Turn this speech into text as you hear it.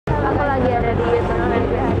lagi ada di turnamen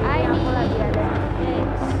PHI, aku lagi ada di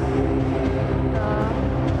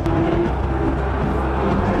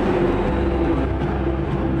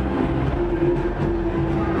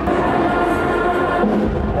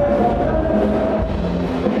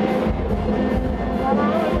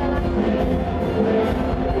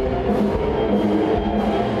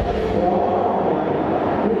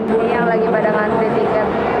ini yang lagi pada ngantri tiket,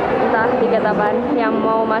 entah tiket apaan, yang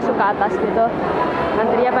mau masuk ke atas gitu.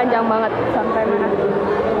 Antrinya panjang banget sampai mana?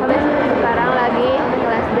 Sampai sekarang lagi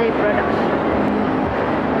last day production.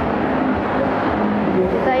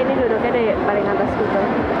 Kita ini duduknya di paling atas gitu,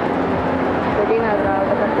 jadi nggak terlalu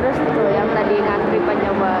dekat. Terus tuh yang tadi ngantri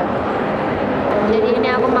panjang banget. Jadi ini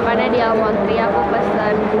aku makannya di Almontree, aku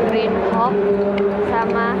pesan green hop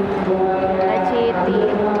sama laci tea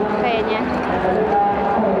kayaknya.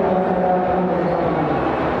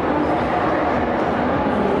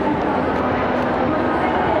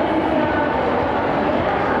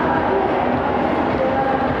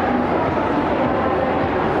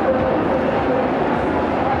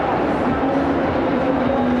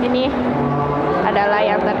 Ini adalah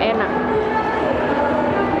yang terenak.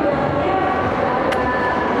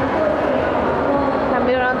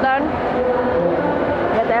 Sambil nonton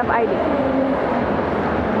YTF-ID.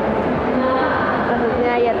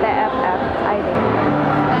 Maksudnya YTF-ID.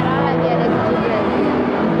 Sekarang lagi ada 17.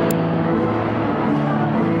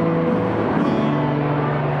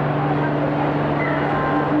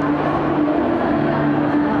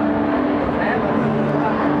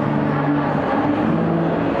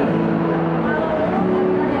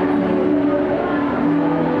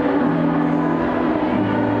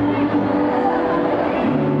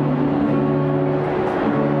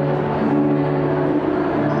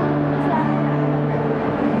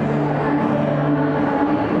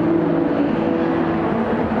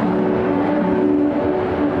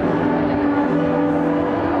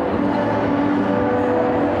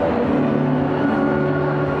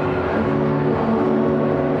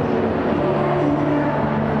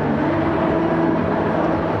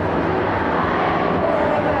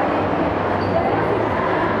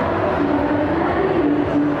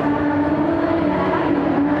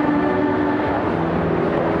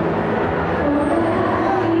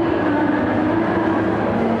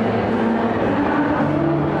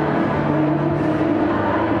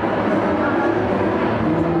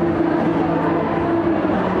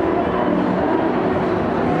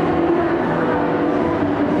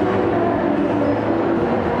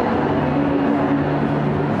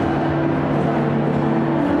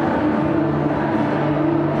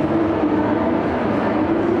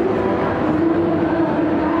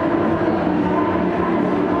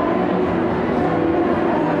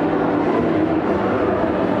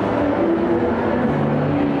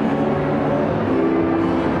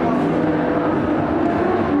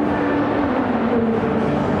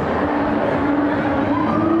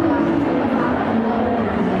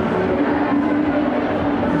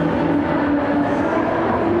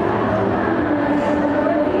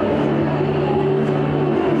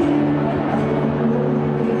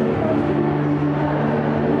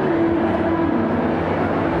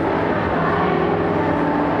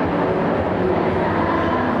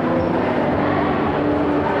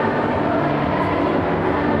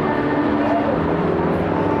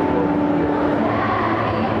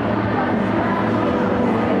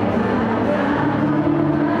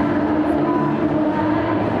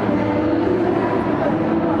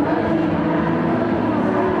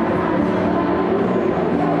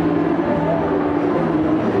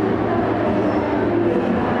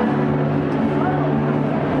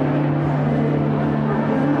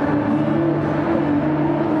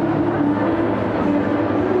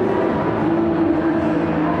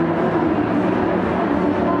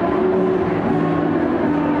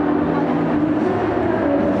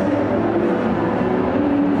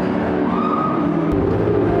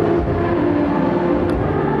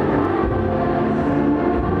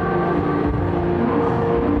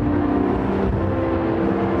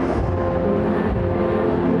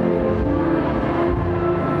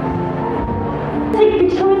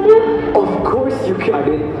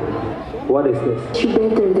 What is this? You're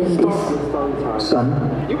better than this. Son,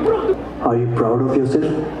 are you proud of yourself?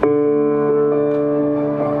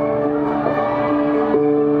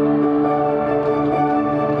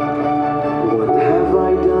 What have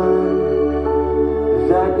I done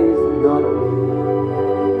that is not me?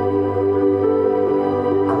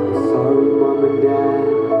 I'm sorry, Mom and Dad,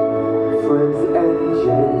 friends and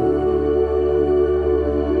Jenny.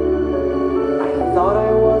 I thought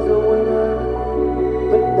I was a winner,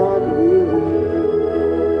 but not really.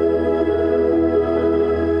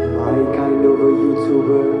 I kind of a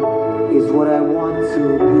YouTuber is what I want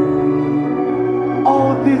to be.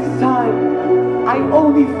 All this time, I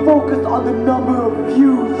only focused on the number of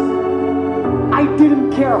views. I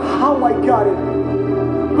didn't care how I got it.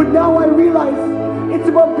 But now I realize it's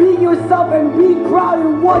about being yourself and being proud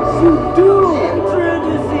in what you do.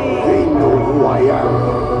 They know who I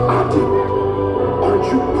am, Adi. Aren't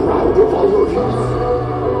you proud of all of you?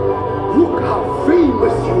 Look how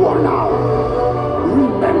famous you are now.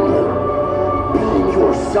 Remember, being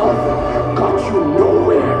yourself got you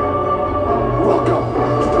nowhere. Welcome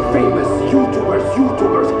to the famous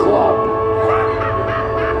YouTubers Club.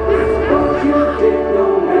 What you did, no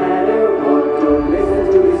matter what, don't listen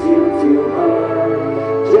to this YouTuber.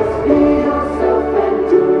 Just be yourself and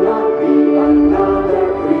do not be another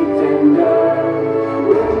pretender.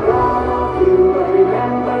 We're proud of you, but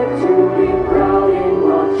remember to be proud in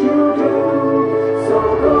what you do. So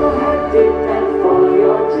go ahead, dip and follow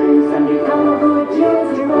your dreams and become a good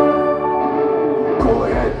YouTuber. Go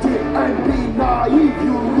ahead, dip and be naive.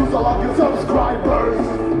 You lose all of your subscribers.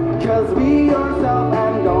 Just be yourself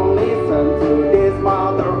and don't listen to this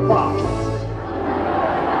motherfucker.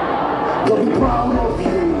 They'll be proud of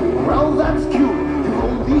you. Well, that's cute. You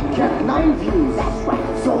only kept 9 views. That's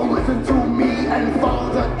right. So listen to me and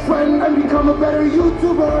follow the trend and become a better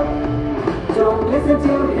YouTuber. Don't listen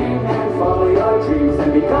to him and follow your dreams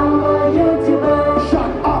and become a YouTuber.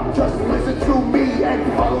 Shut up. Just listen to me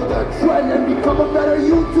and follow the trend and become a better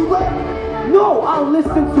YouTuber. No, I'll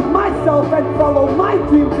listen to myself and follow my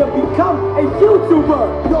dreams and become a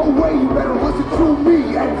YouTuber. No way. You better listen to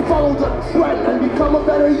me and follow the trend and become a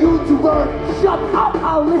better YouTuber. Shut up,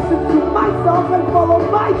 I'll listen to myself and follow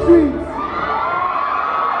my dreams.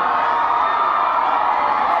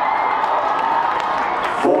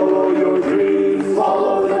 Follow your dreams,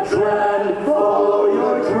 follow the trend, follow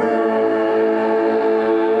your trend,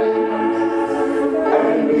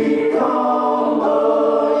 and become a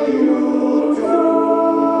YouTuber.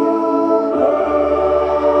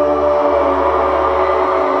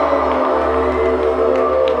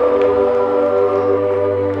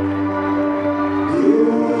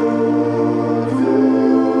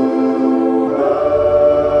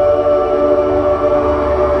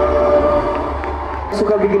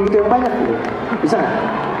 Suka bikin video yang banyak gitu. Bisa nggak?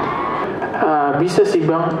 Bisa sih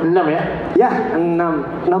bang, 6 ya? Ya,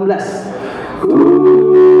 16.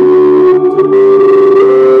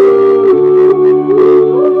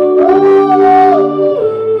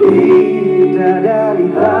 Bidadari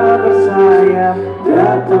tak bersayap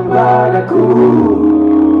datang padaku.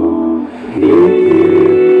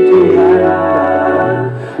 Dikirim Tuhan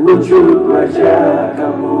wujud wajah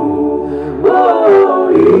kamu. Oh,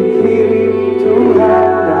 dikirim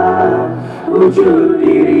Tuhan wujud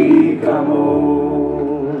diri kamu.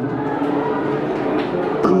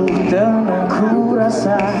 Ku tenang, ku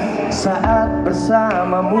rasa saat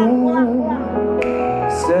bersamamu.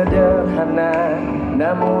 Sederhana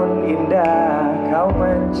namun indah kau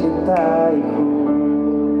mencintaiku.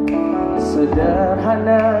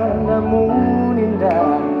 Sederhana namun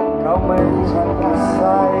indah kau mencintai.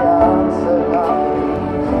 Sayang sekali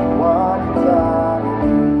wanita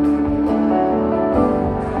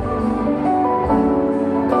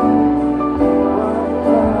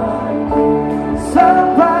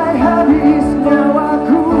sampai habis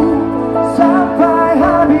nyawaku, sampai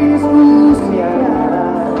habis usia.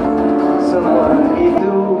 Semua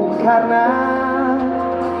itu karena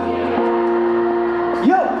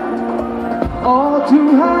yo, oh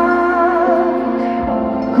Tuhan,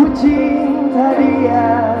 ku cinta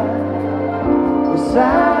dia, ku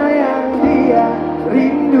sayang dia,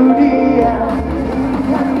 rindu dia.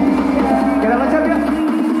 Kita lanjut ya.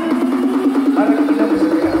 Mari kita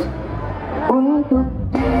bersama untuk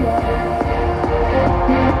dia.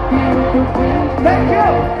 Thank you.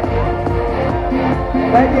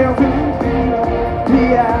 Thank you.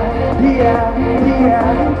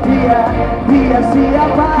 Dia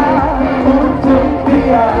siapa untuk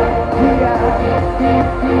dia,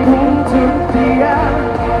 untuk dia,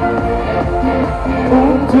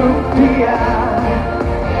 untuk dia.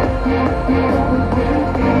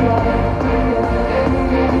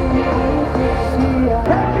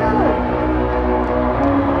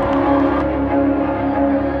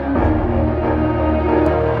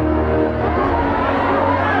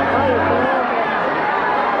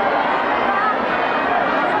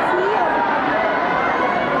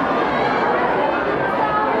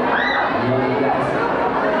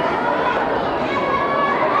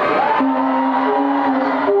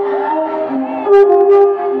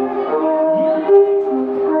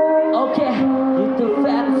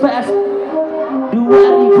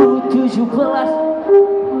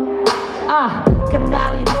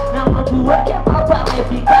 kenalin nama gue Kemal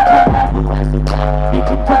Balevi karena gue suka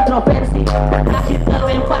bikin kontroversi dan akhirnya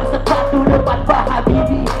lempar sepatu depan Pak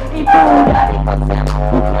Habibie. Itu dari konsep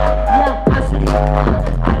bukan yang asli.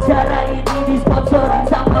 Acara ini disponsorin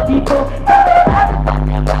sama Vivo, tapi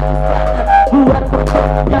harapannya bagus banget buat foto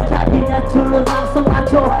yang tadinya culun langsung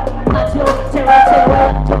maco. Cewek-cewek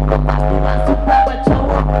yang cukup pasti langsung dapat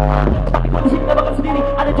cowok. Tapi gue disini gak bakal sendiri.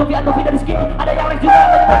 Ada Jovi atau Vida di skinny, ada yang lain juga.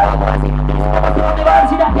 Pasti nanti bakal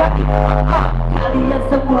disini hati-hati. Kalian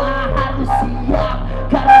semua harus siap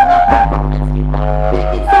karena performance kita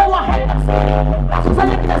bikin semua haters sini. Langsung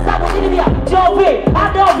saja kita sambut, ini dia Jovi,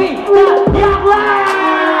 Adovi, dan yang lain.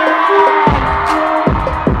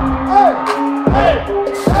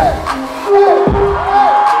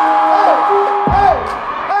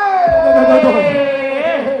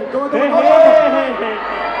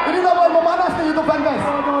 Ini udah mulai memanas nih YouTube Fanfest.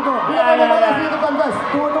 Ini udah mulai memanas nih YouTube Fanfest.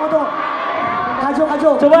 Tunggu.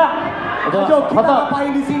 Kajo. Coba Kajo, kita foto.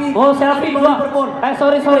 ngapain di sini? Mau selfie gua.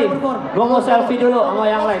 Sorry. Gua mau selfie dulu sama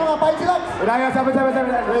yang lain. Ngapain sih, Lex? Udah ya, sampai.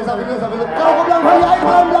 Sambil dulu. Kalau gua bilang VI,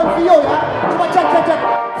 kalian bilang Vio ya. Coba cek.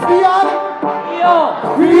 Vio.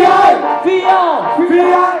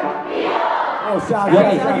 Oh, siap.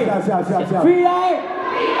 Vio.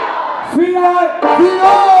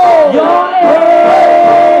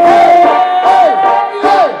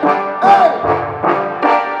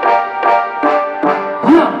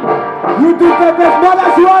 Yo, YouTube Fanfest, mana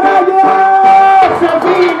suaranya?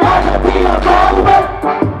 selfie ada dia mau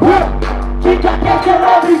jika kita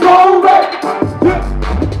lebih mau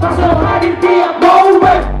langsung hadir tiap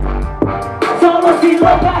moment. Solusi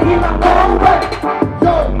lo gak hilang moment.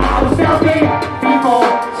 Mau selfie, people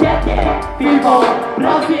checking, people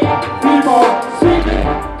browsing, people streaming.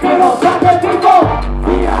 Kalau pakai people,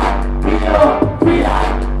 video.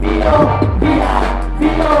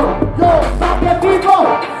 Yo, pakai people.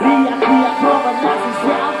 Lihat kombinasi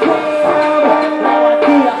selfie. Lewat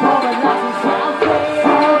dia kombinasi selfie.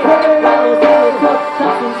 Lalu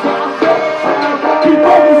langsung selfie.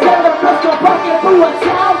 People bisa lepas kau pakai buat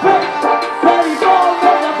selfie. 24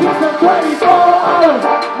 megapixel 24 hours.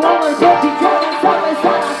 Momen jangan sampai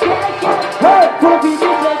salah keke. Hey,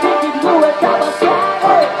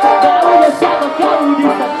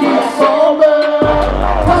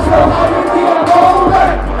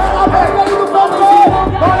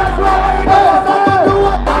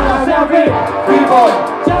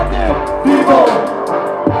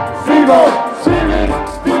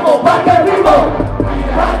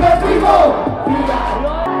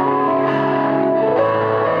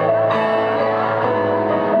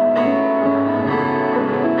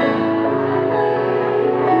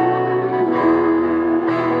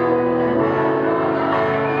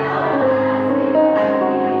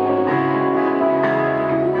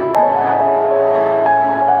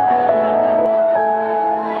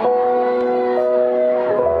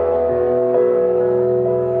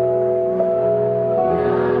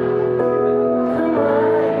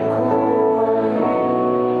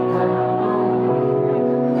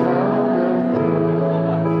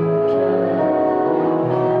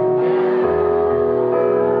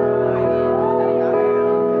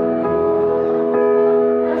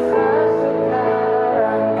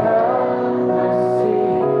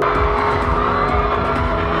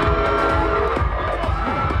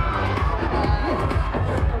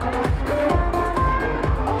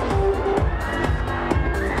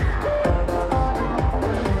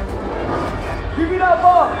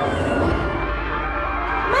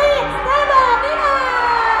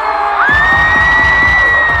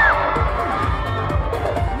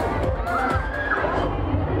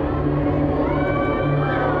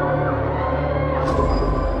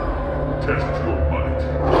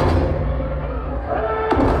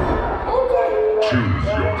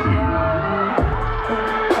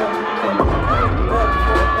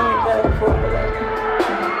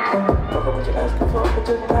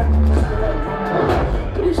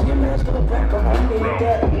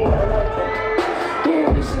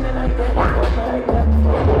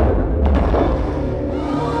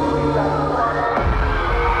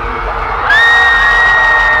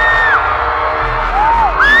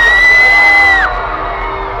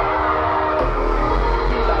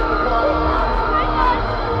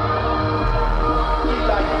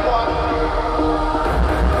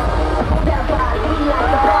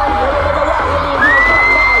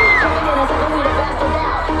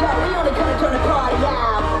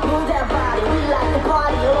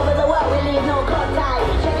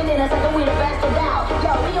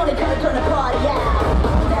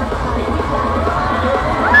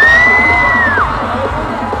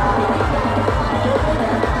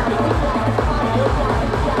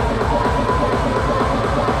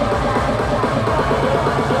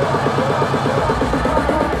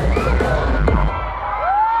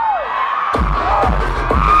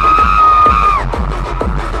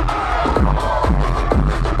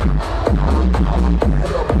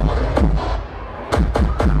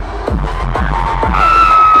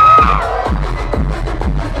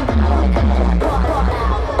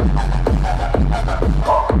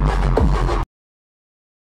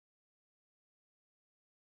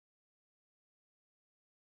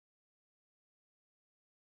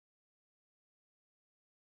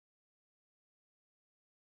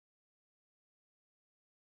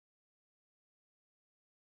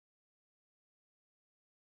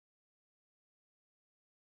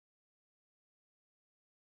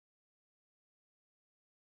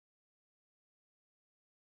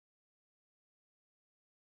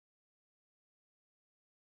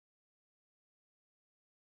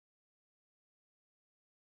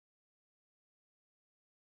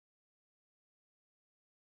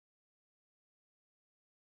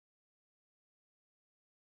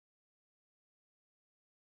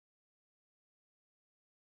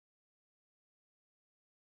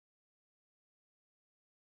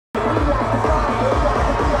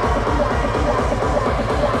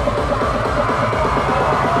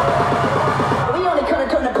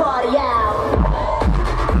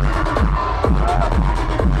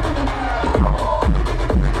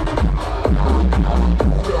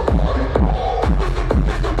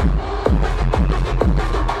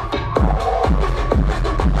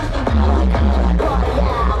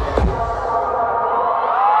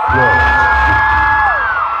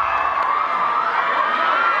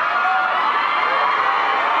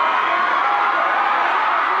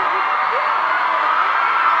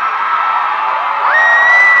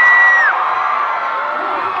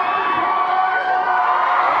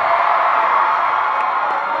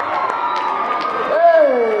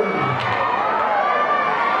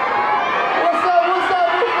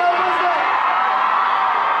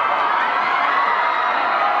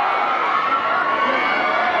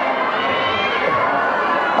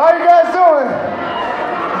 How you guys doing?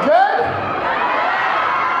 Good?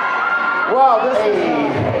 Wow, this is...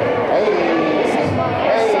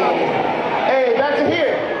 Hey, back to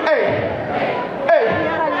here. Hey.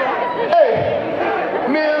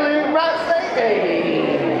 Million rocks, hey.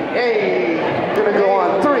 Gonna go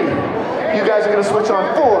on 3. You guys are gonna switch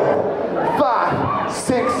on 4, 5,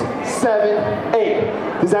 6, 7,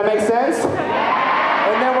 8. Does that make sense?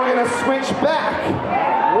 And then we're gonna switch back.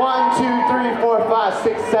 1, 2, 3, 4, 5,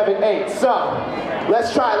 6, 7, 8. So,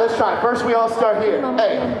 let's try. First we all start here.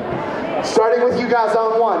 Hey. Starting with you guys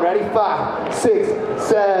on 1. Ready? 5, 6,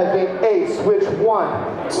 7, 8. Switch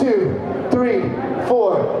 1, 2, 3,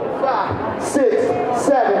 4, 5, 6,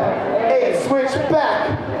 7, 8. Switch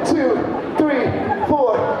back. 2, 3,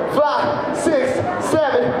 4, 5, 6,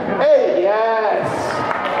 7, 8. Yes.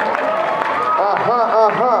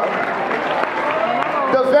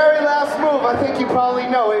 The very last move, I think you probably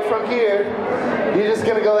know it from here. You're just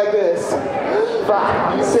gonna go like this.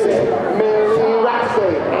 5, 6, million rocks.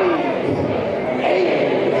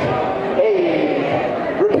 Hey.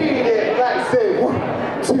 Repeat it like say 1,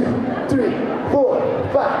 2, 3, 4,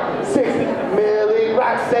 5, 6, million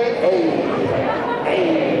rocks. Hey.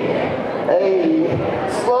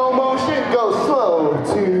 Slow motion, go slow.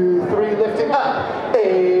 2, 3, lift it up.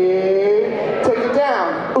 Hey. Take it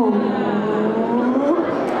down. Ooh.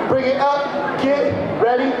 Bring it up. Get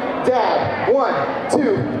ready. Dab. 1,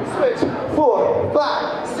 2, switch. 4,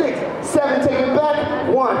 5, 6, 7. Take it back.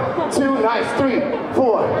 1, 2, nice. 3,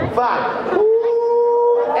 4, 5.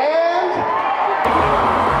 Ooh. And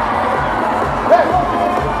hey.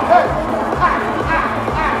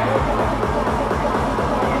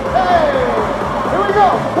 Here we go.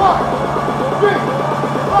 1, 3,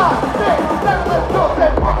 5, 6, 7. Let's go.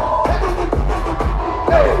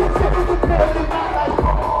 Hey.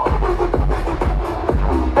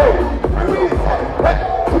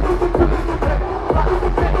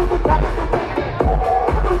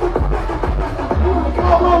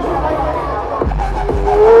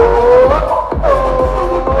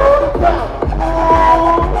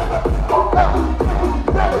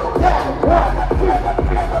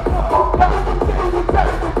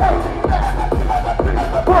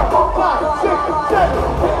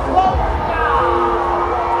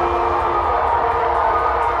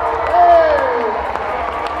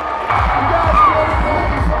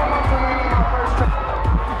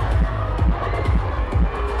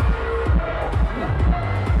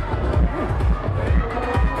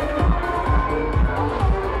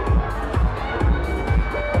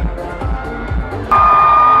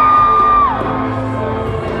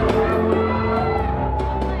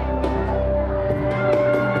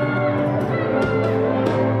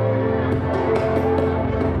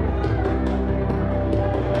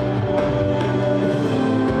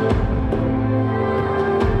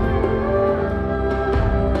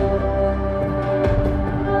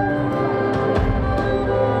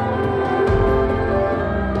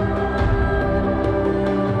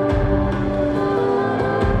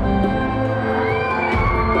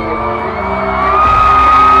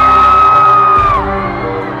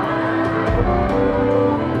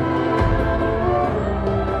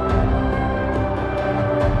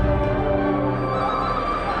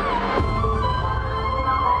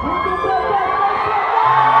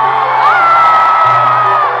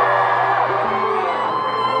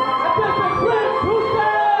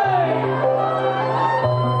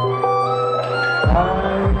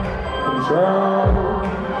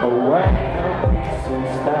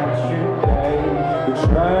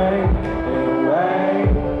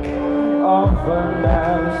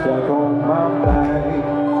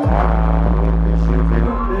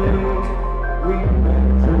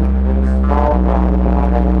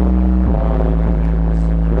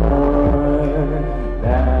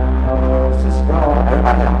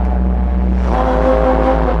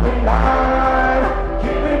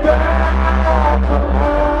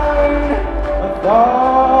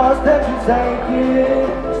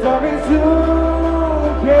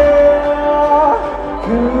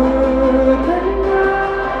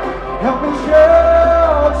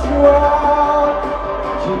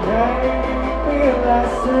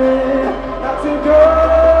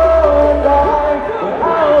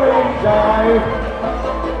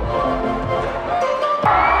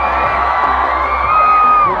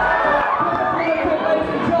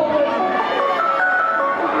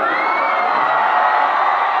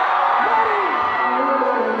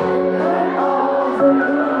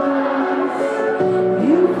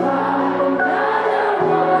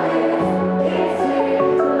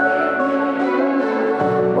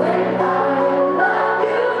 When I love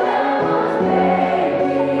you, there was pain.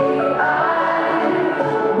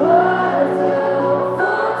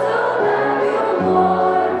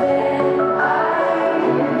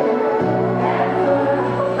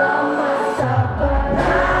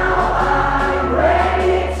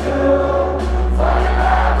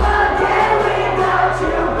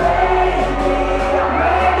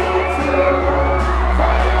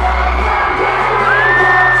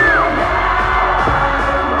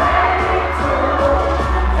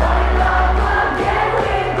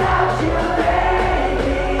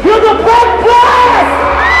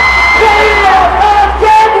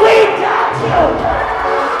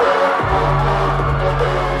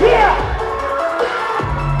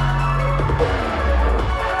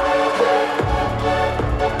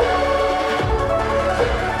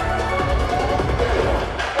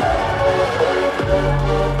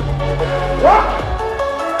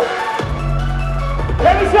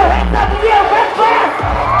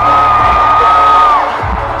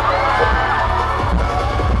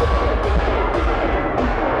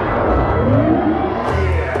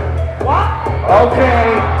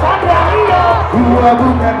 Gua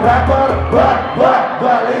bukan rapper,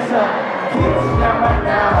 but listen. Kids zaman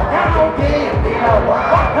now, how game they are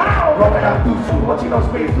wild. Growing up too soon, watching on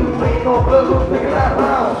space too late, no balloons, look at that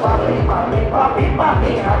house.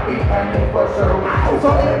 Papi, happy anniversary.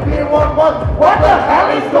 So it's been 1 month, what the hell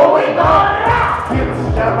is going on?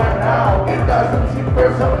 Kids zaman now, it doesn't seem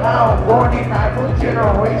fair somehow. Born in iPhone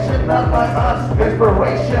generation, not like us,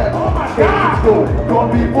 inspiration. Stay in school,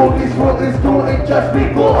 don't be fooled, this world is cool, ain't just be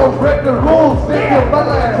cool or break the rules. Thank you,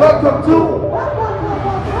 mother, and welcome to.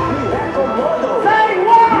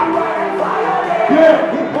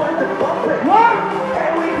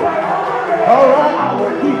 Alright,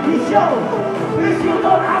 our TV show. Please you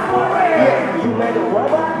don't ask for it. Yeah. You made a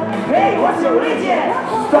robot? Hey, what's your religion?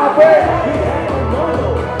 Stop it.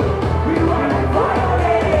 We want to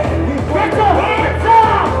violate. Get your hands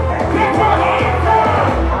up. Get your hands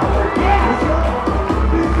up. Yeah.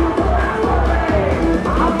 Please you don't ask for it.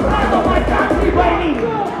 I'm proud of my country, baby.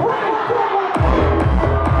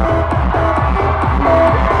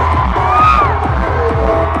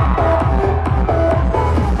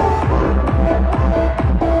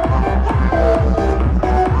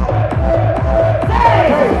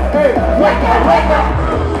 Wake up!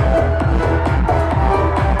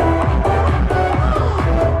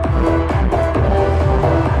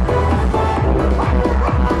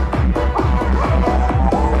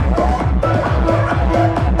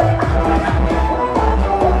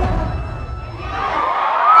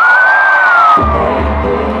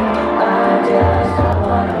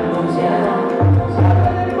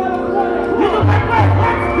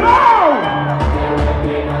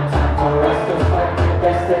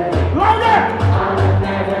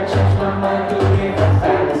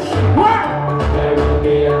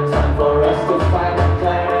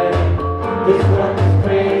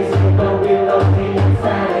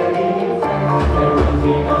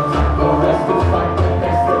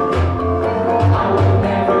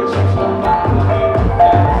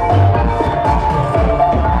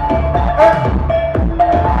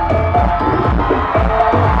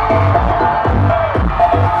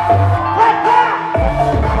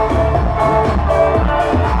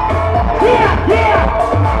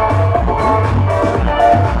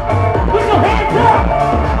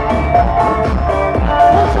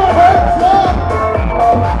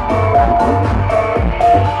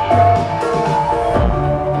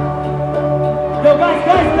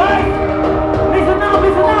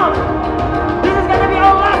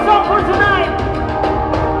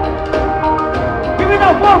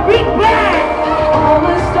 Big Bang! All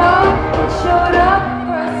the stars showed up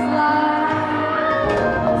for a slide.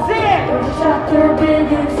 Sing it! There's a chapter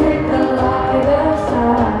begins with the lighter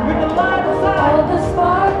side. With the lighter side! All the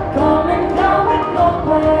spark coming down with no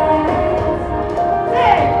place.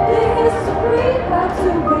 Sing! The history got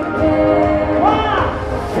to begin. Wow!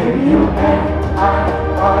 Maybe you and I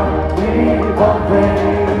are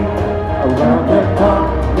evolving. Around the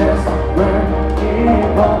darkness we're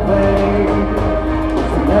evolving.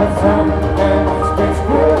 The sun and space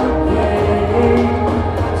will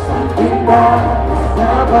something that has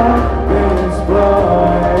never been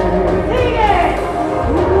explored. Sing it!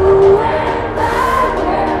 You and I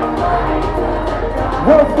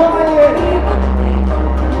We're flying!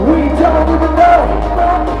 We don't even know!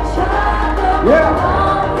 Yeah!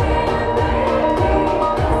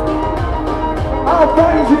 I'll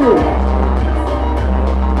find you!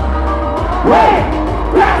 Wait!